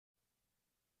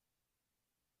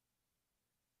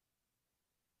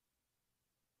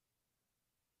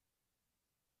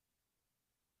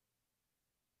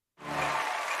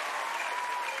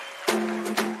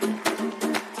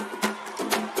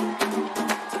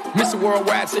Mr.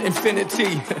 Worldwide to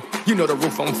infinity. You know the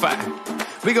roof on fire.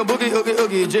 We go boogie, oogie,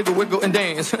 oogie, jiggle, wiggle, and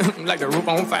dance like the roof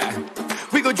on fire.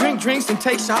 We go drink drinks and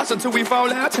take shots until we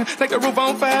fall out like the roof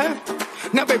on fire.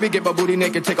 Now, baby, get my booty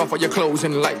naked, take off all your clothes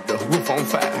and light the roof on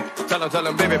fire. Tell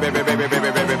 'em, baby, baby, baby,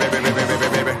 baby, baby, baby, baby, baby,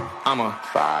 baby, I'm a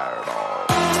fireball.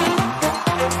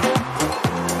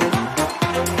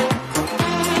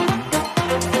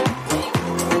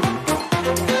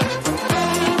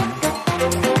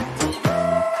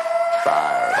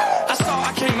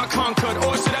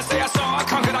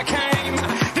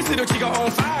 Chico on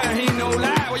fire, he no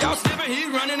lie. Well, y'all slipping, he's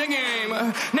running the game.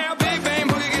 Now, big bang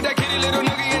boogie, get that kitty little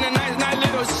noogie in a nice, nice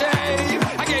little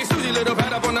shave. I gave Susie a little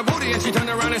pat up on the booty, and she turned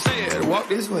around and said, "Walk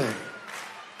this way."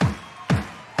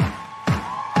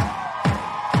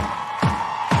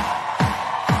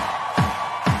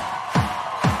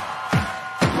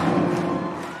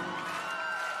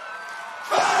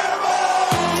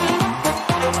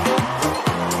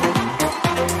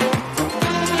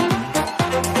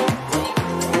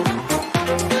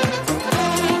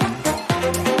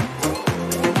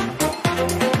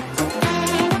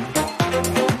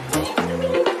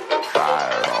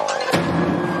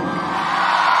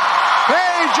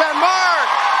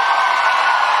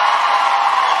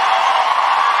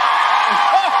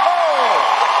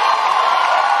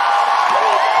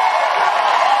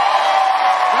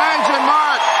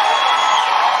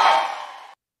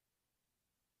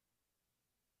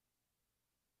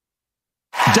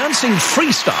 Dancing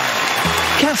freestyle,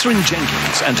 Catherine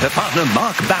Jenkins and her partner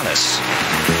Mark Ballas.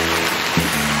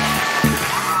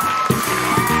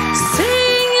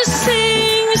 Sing,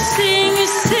 sing, sing,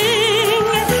 sing.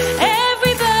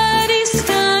 Everybody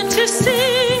start to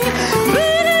sing.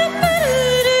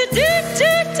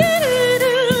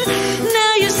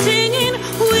 Now you're singing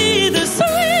with a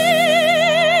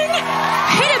swing.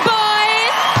 Hit it,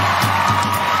 boys.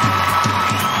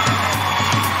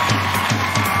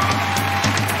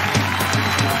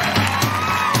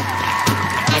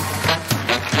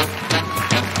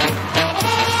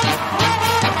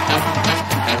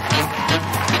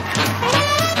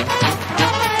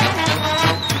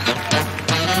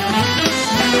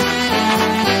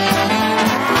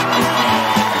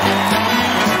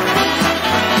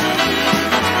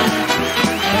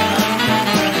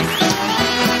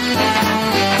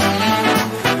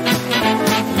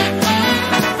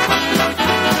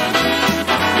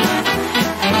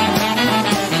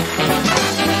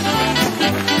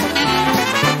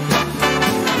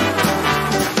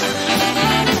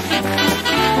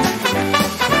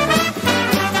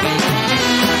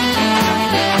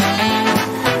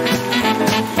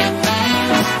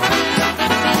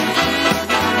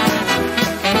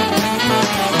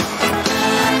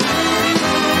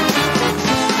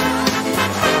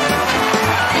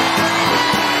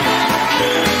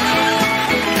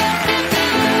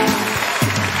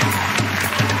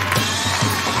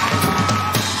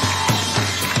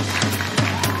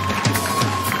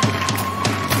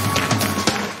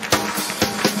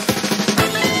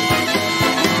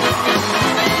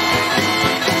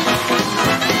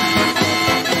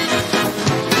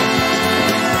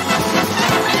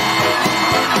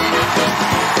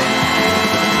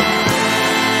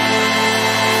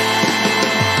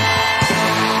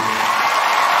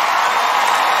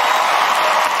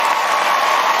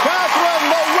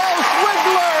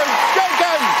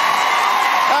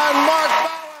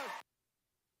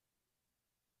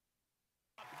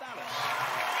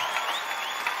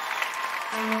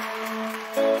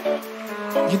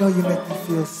 You know, you make me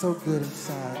feel so good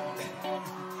inside.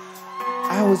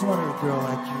 I always wanted a girl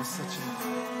like you, such a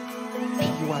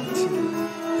PYT.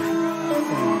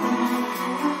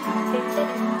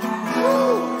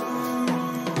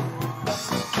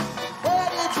 Where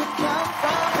did you come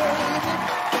from, baby?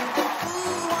 If you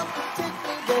want to take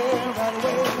me there right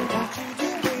away, won't you do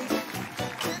me?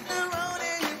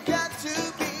 Tenderoni, you got to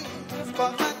be. For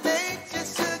my date,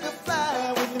 just sugar fly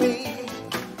with me.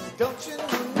 Don't you know?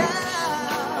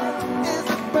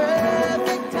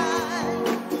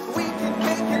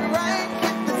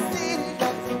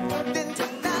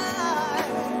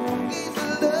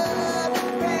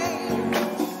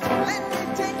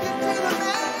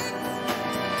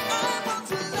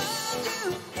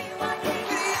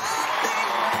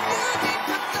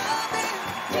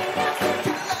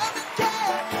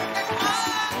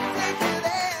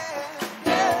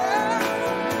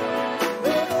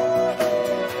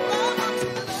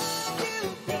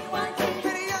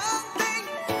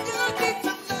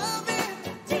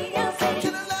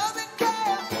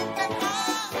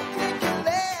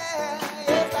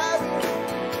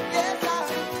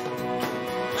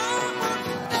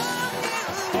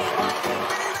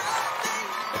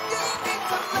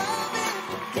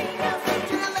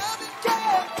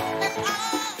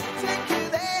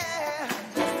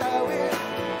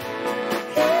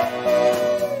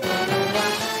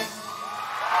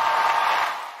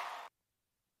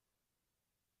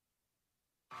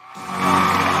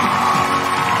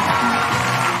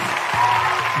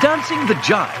 dancing the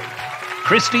jive,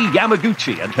 Christy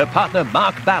Yamaguchi and her partner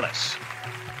Mark Ballas.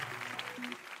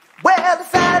 Well, it's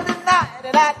Saturday night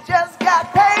and I just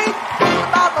got paid.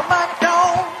 About my money,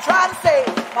 don't try to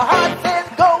save. My heart says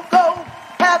go, go,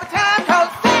 have a time, cause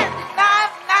it's Saturday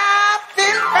night and I'm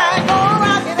feeling right. Gonna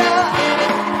rock it up,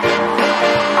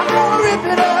 I'm gonna rip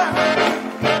it up,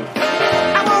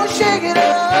 I'm gonna shake it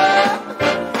up,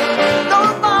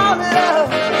 gonna ball it up,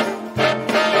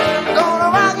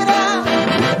 gonna rock it up,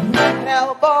 and have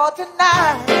a ball tonight.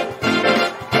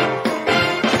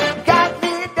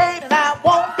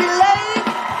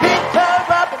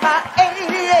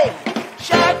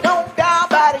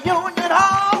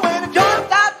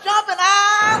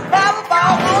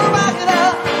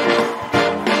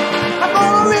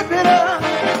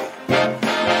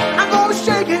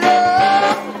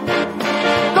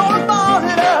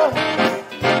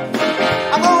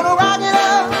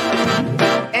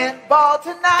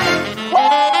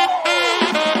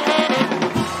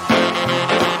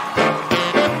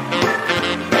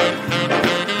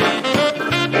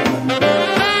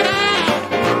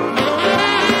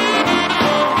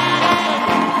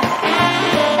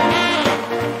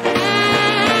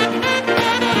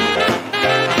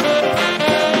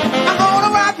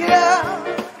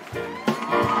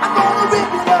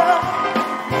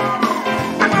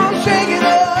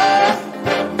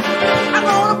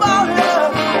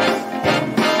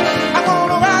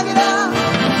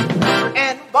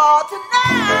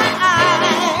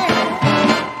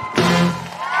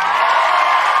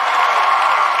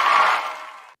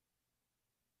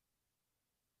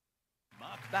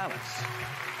 Ballas.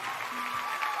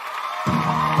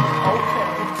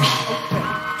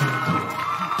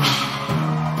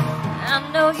 I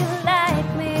know you like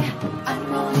me. I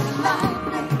know you like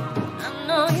me. I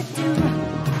know you do.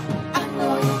 I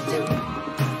know you do.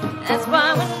 That's why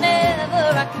whenever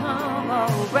I come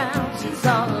around, she's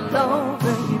all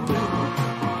over you.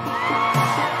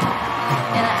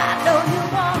 And I know you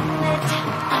want it.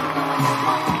 I know you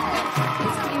want it.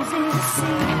 It's easy to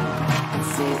see.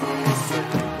 It's easy to see.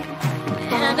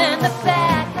 And in the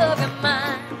back of your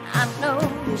mind, I know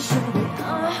you should be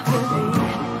with me.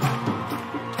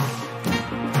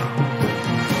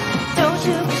 Don't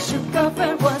you wish your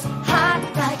girlfriend was hot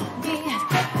like me?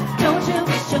 Don't you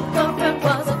wish your girlfriend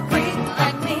was a freak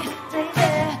like me? Baby,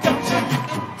 don't you?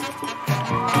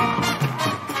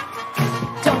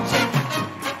 Don't you?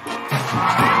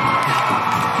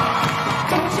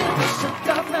 Don't you wish your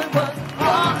girlfriend was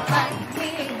warm like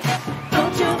me?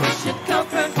 Don't you wish your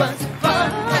girlfriend was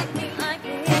fun like me, like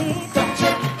me? Don't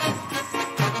you?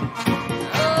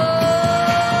 Oh,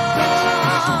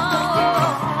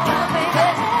 baby.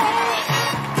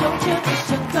 Don't you wish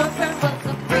your girlfriend was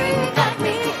a freak like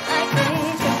me, like me?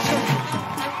 Don't you?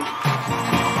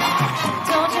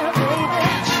 Don't you, baby?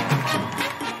 Don't you?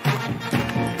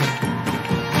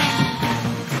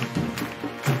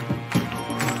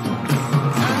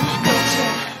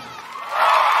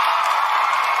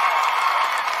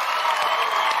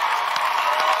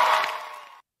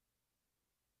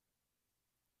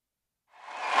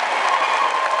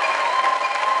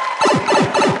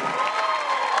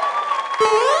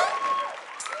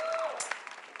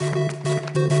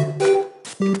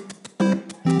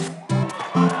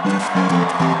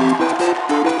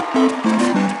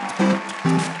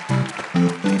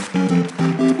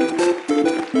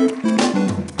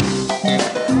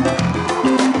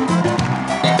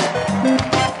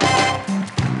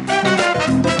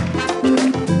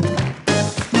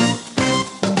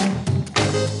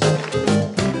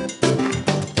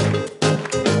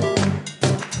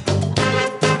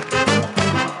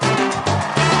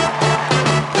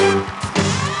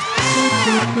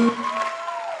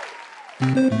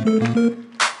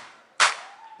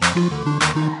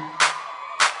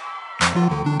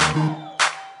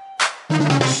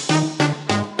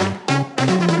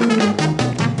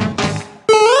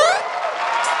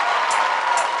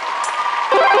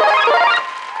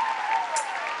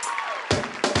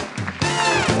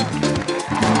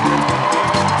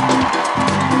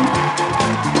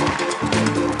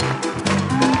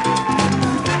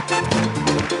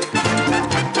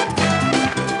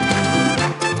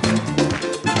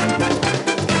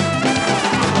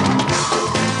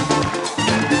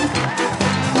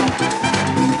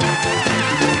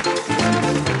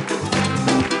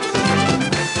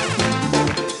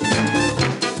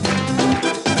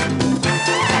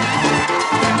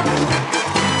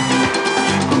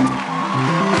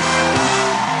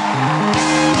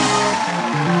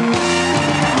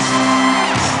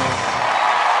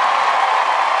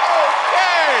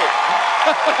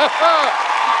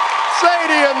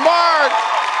 Sadie and Mark.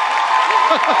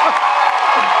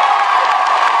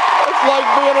 like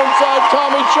being inside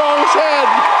Tommy Chong's head.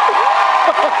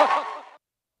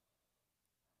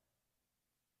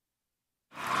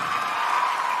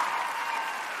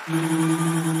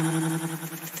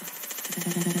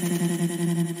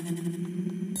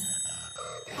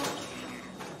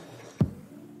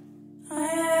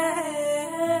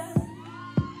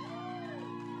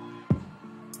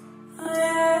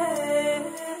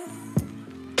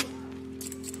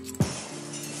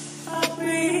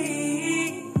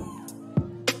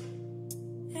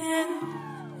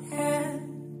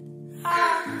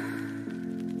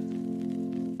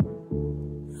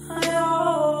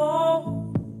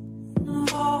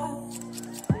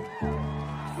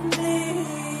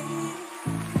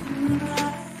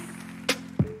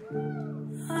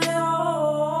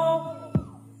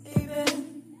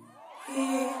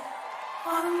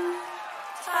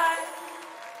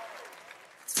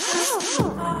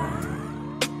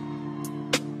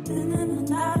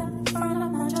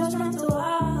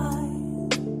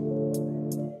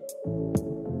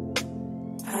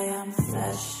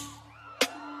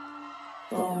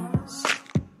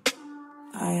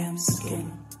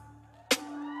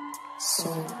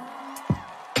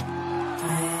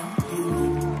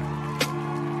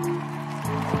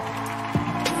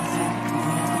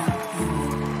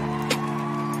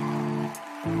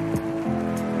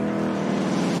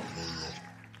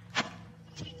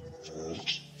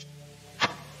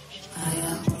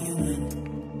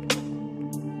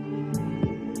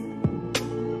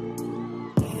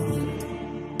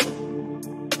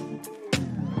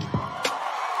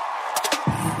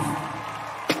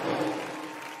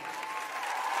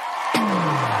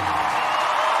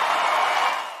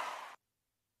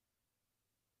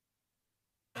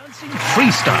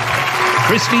 Freestyle,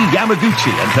 Christy Yamaguchi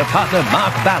and her partner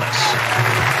Mark Ballas.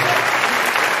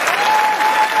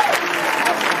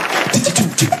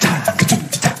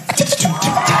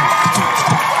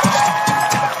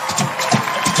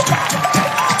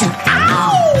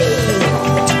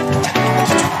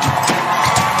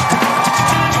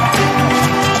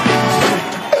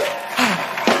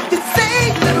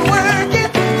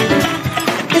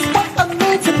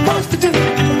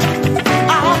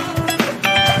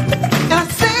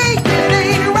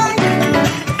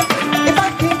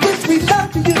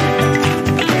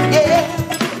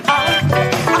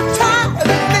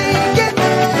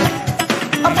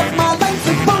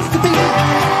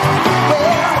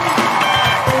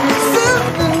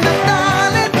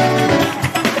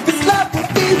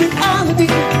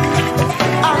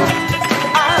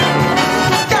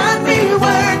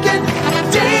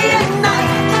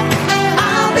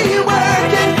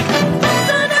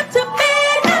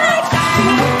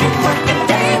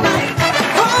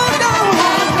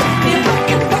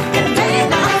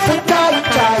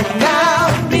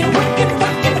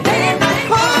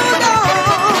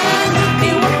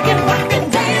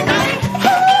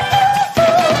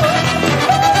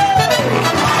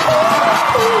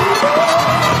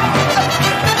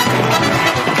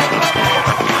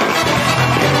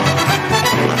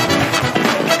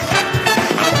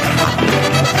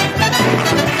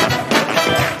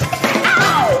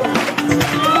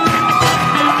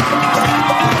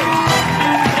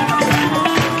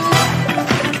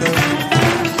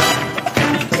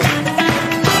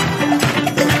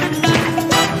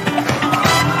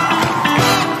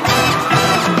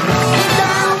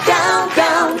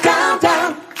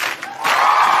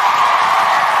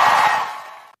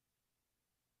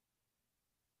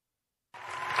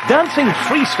 Dancing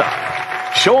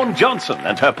freestyle, Shawn Johnson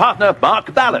and her partner Mark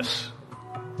Ballas.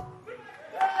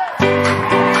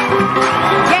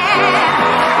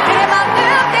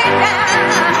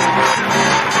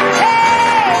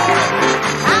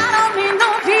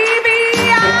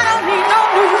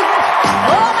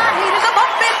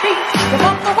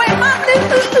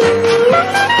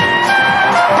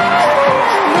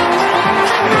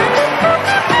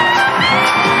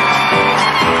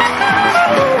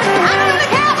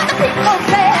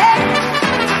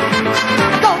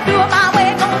 Do it my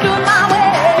way, gonna do it my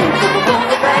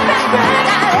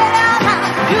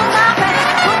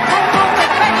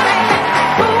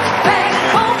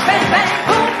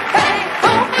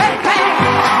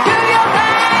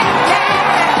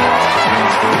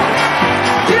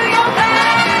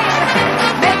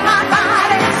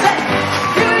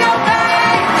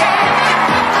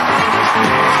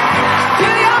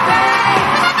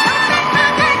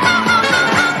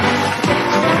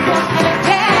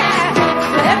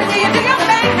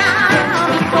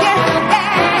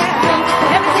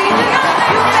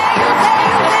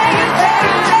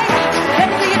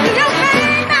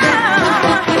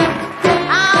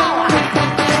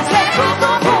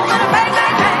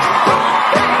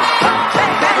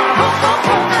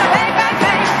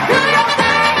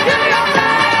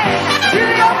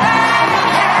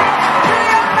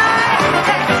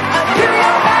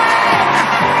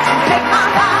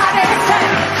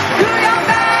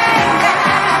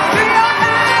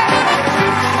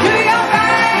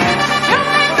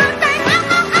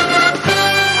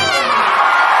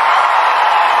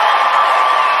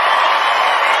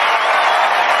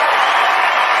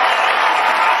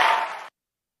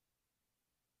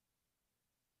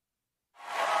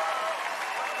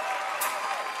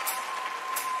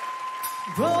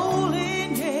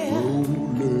rolling, yeah.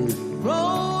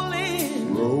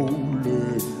 Rolling,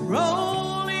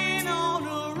 rolling on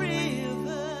the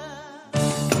river.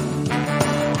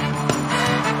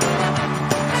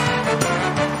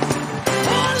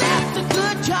 Oh, left a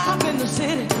good job in the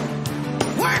city,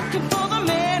 working for the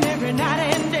man every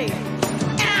night and day.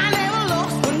 And I never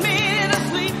lost 1 minute of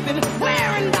sleeping,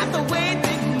 worrying about the way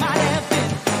things might have been.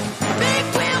 Big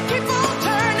wheel keep on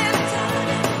turning,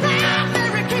 round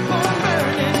every keep on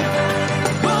burning.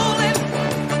 Rolling,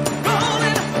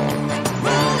 rolling,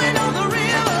 rolling on the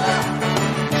river.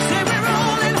 Say we're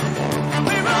rolling,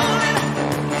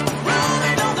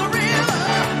 rolling on the river.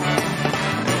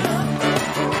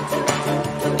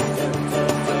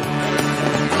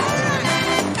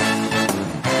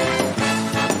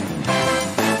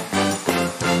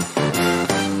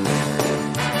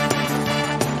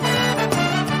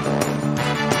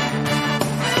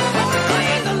 I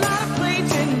cleaned a lot of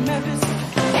plates in Memphis,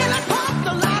 and I pumped a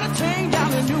lot of train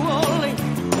down in New Orleans.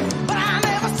 But I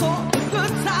never saw the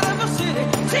good side of a city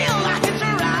till I hit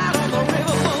a ride on the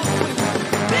riverboat.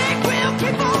 Big wheel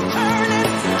keep on turning,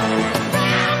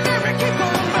 round every keep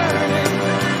on burning.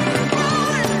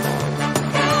 Rolling,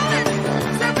 rolling,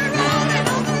 say we're rolling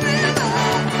on the river.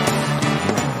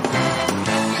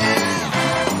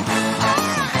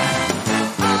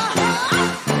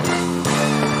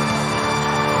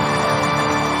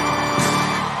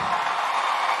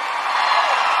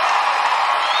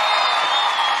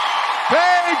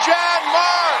 Paige and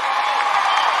Mark.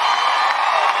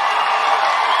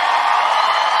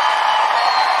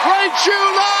 Great shoe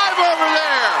live over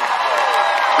there.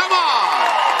 Come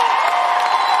on.